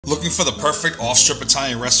Looking for the perfect off-strip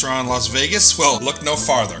Italian restaurant in Las Vegas? Well, look no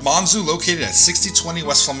farther. MONZÚ, located at 6020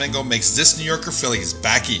 West Flamingo, makes this New Yorker feel like he's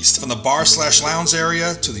back east. From the bar/lounge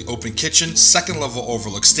area, to the open kitchen, second-level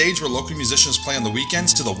overlook stage where local musicians play on the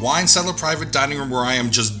weekends, to the wine cellar private dining room where I am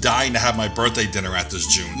just dying to have my birthday dinner at this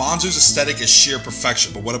June. MONZÚ's aesthetic is sheer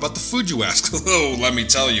perfection, but what about the food, you ask? Oh, let me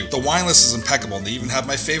tell you. The wine list is impeccable, and they even have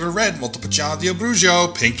my favorite red, Montepulciano di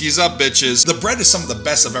Abruzzo. Pinkies up, bitches. The bread is some of the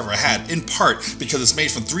best I've ever had, in part because it's made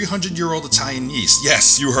from 300-year-old Italian yeast.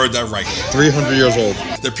 Yes, you heard that right. 300 years old.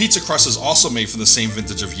 Their pizza crust is also made from the same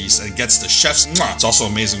vintage of yeast and gets the chef's mwah. It's also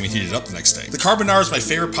amazing when you heat it up the next day. The carbonara is my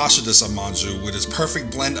favorite pasta dish at MONZÚ, with its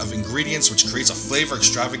perfect blend of ingredients which creates a flavor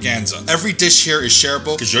extravaganza. Every dish here is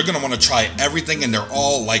shareable because you're going to want to try everything, and they're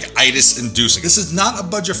all like itis-inducing. This is not a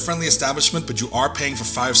budget-friendly establishment, but you are paying for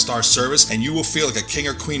 5-star service, and you will feel like a king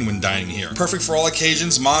or queen when dining here. Perfect for all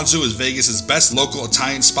occasions, MONZÚ is Vegas' best local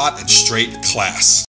Italian spot and straight class.